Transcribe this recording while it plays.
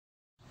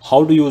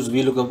how to use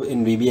VLOOKUP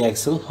in VBA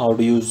Excel, how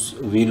to use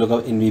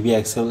VLOOKUP in VBA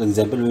Excel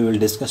example. We will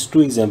discuss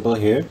two examples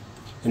here.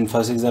 In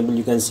first example,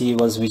 you can see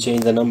once we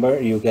change the number,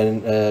 you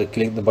can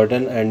click the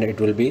button and it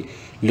will be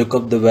look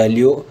up the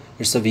value.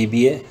 It's a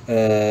VBA,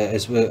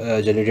 it's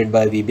generated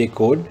by VBA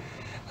code,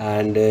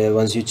 and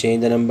once you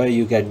change the number,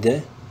 you get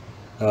the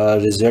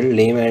result,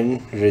 name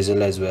and result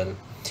as well.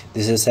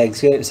 This is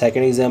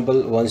second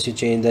example. Once you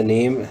change the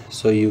name,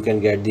 so you can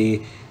get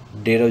the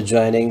date of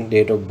joining,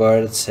 date of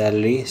birth,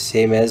 salary,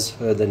 same as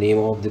the name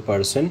of the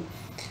person.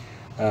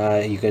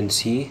 You can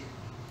see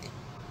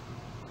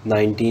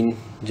 19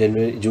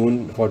 January,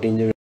 June 14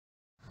 January.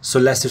 So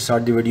let's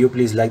start the video.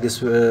 Please like this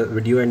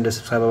video and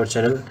subscribe our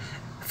channel.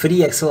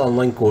 Free Excel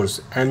online course,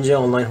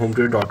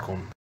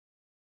 mjonlinehometutor.com.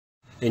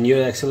 In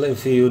your Excel,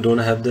 if you don't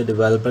have the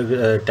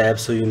developer tab,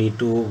 so you need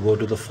to go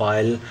to the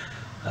file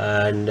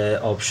and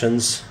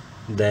options,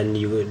 then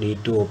you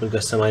need to open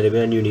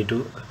customizable and you need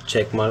to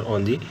check mark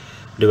on the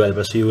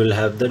developer. So you will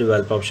have the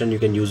developer option. You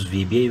can use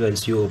VBA.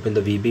 Once you open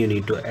the VBA, you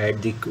need to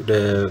add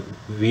the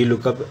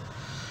VLOOKUP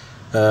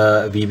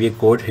VBA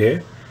code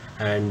here,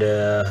 and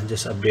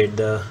just update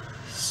the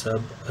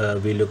sub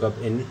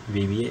VLOOKUP in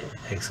VBA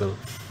Excel.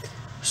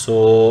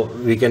 So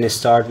we can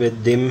start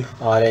with dim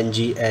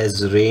RNG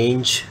as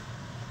range,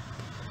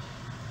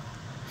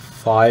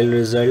 file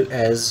result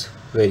as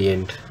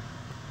variant,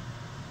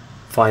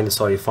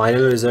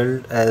 final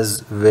result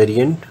as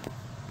variant.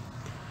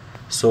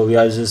 So we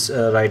are just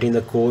writing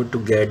the code to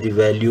get the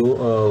value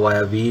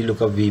via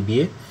VLOOKUP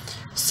VBA.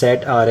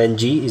 Set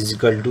RNG is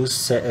equal to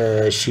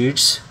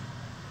sheets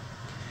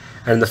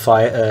and the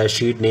file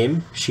sheet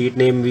name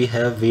we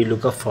have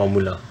VLOOKUP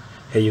formula.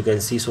 Here you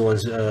can see. So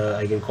once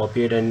I can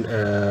copy it and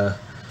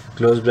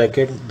close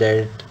bracket,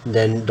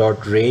 then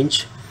dot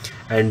range,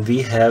 and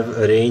we have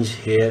a range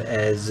here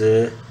as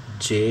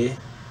J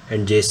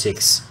and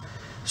J6.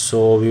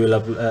 So we will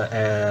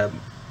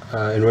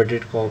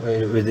inverted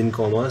within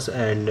commas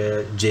and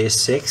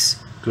J6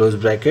 close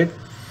bracket.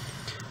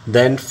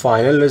 Then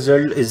final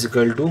result is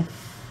equal to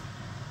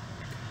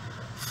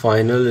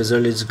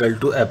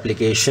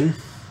application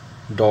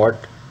dot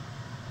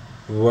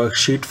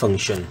worksheet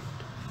function.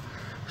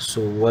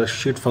 So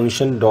worksheet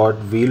function dot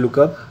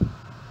VLOOKUP.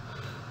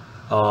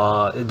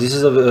 This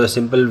is a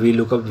simple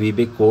VLOOKUP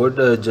VBA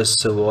code.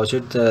 Just watch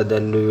it,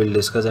 then we will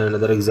discuss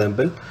another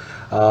example.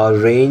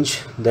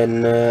 Range,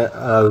 then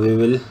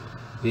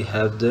we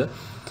have the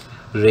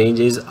range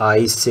is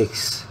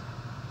I6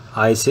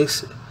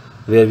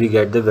 where we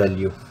get the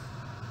value,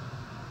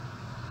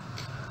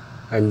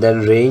 and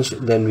then range,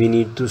 then we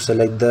need to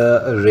select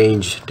the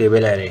range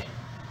table array.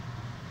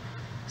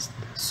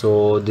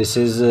 So this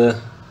is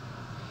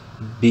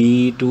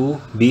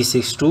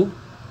B6 to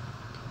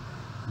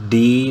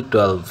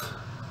D12,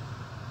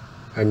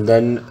 and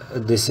then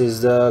this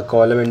is the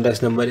column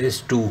index number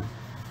is 2.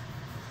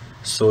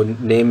 So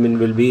name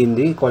will be in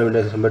the column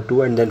index number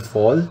 2, and then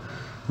fall.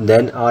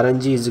 Then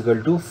RNG is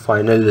equal to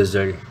final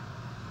result.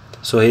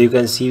 So here you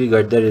can see we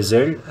got the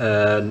result,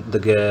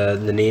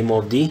 the name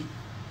of the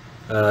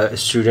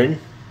student.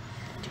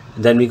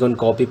 Then we can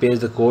copy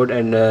paste the code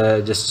and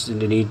just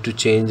need to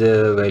change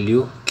the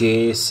value.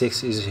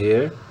 K6 is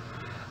here,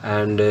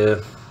 and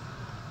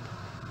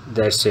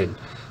that's it.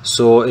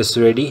 So it's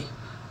ready,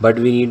 but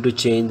we need to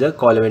change the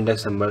column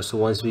index number. So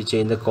once we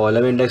change the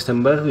column index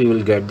number, we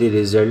will get the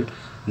result,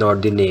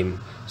 not the name.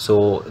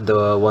 So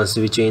once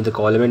we change the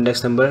column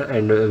index number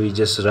and we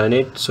just run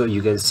it, so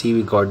you can see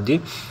we got the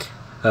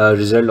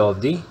result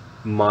of the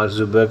Mark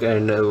Zuckerberg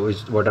and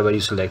whatever you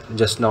select.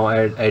 Just now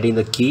adding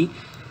the key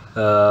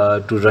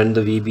to run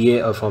the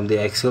VBA from the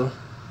Excel.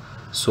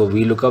 So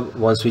VLOOKUP,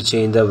 once we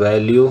change the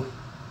value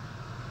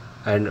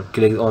and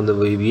click on the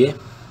VBA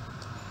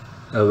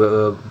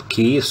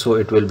key, so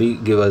it will be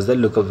give us the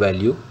lookup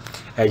value.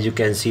 As you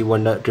can see,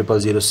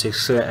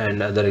 10006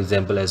 and other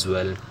example as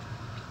well.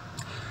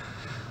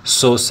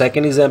 So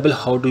second example,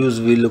 how to use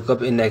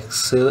VLOOKUP in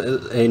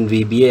Excel, in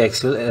VBA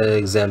Excel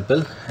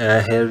example.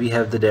 Here we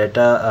have the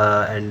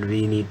data and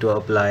we need to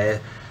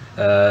apply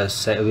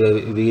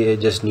we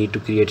just need to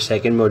create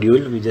second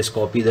module. We just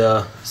copy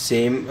the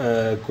same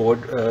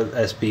code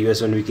as previous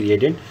one we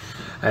created,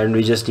 and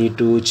we just need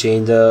to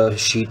change the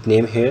sheet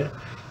name here.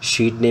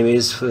 Sheet name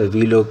is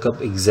VLOOKUP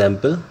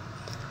Example,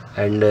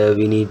 and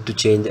we need to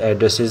change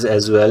addresses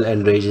as well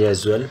and range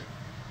as well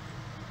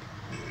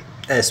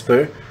as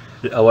per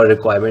our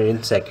requirement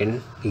in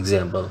second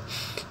example.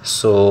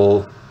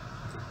 So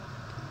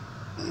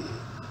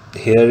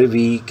here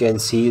we can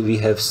see we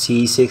have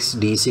C6,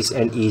 D6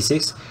 and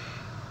E6,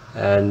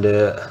 and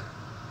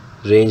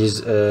range is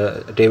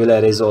table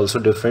array is also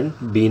different,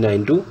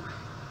 B9 to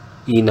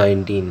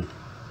E19,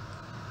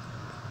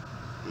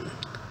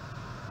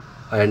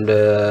 and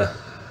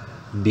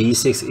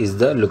B6 is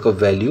the lookup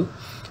value.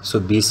 So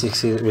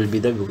B6 will be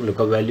the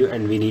lookup value,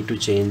 and we need to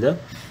change the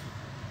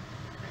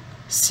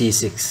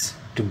C6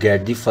 to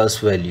get the first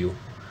value.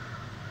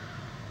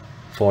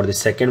 For the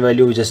second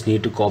value, we just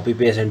need to copy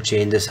paste and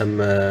change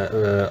some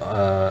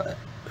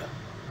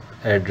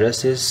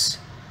addresses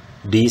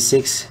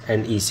D6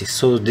 and E6.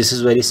 So this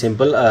is very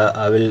simple.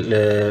 I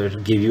will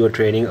give you a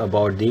training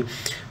about the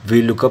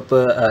VLOOKUP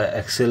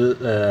Excel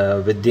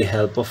with the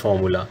help of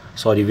formula,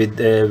 sorry,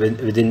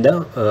 within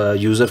the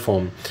user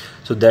form.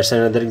 So that's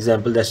another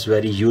example that's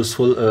very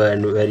useful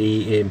and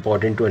very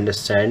important to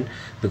understand,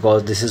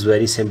 because this is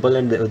very simple,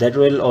 and that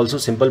will also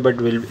simple, but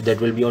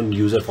that will be on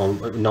user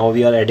form. Now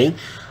we are adding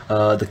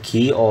the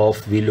key of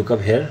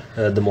VLOOKUP here,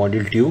 the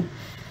module 2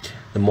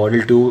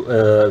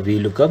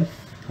 VLOOKUP.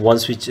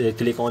 Once we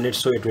click on it,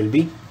 so it will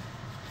be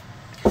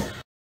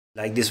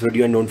like this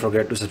video, and don't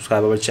forget to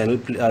subscribe our channel.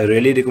 I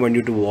really recommend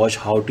you to watch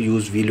how to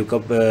use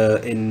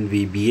VLOOKUP in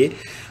VBA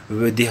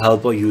with the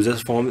help of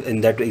users form.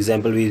 In that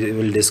example, we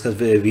will discuss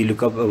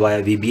VLOOKUP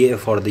via VBA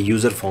for the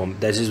user form.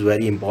 That is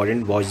very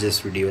important. Watch this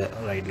video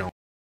right now.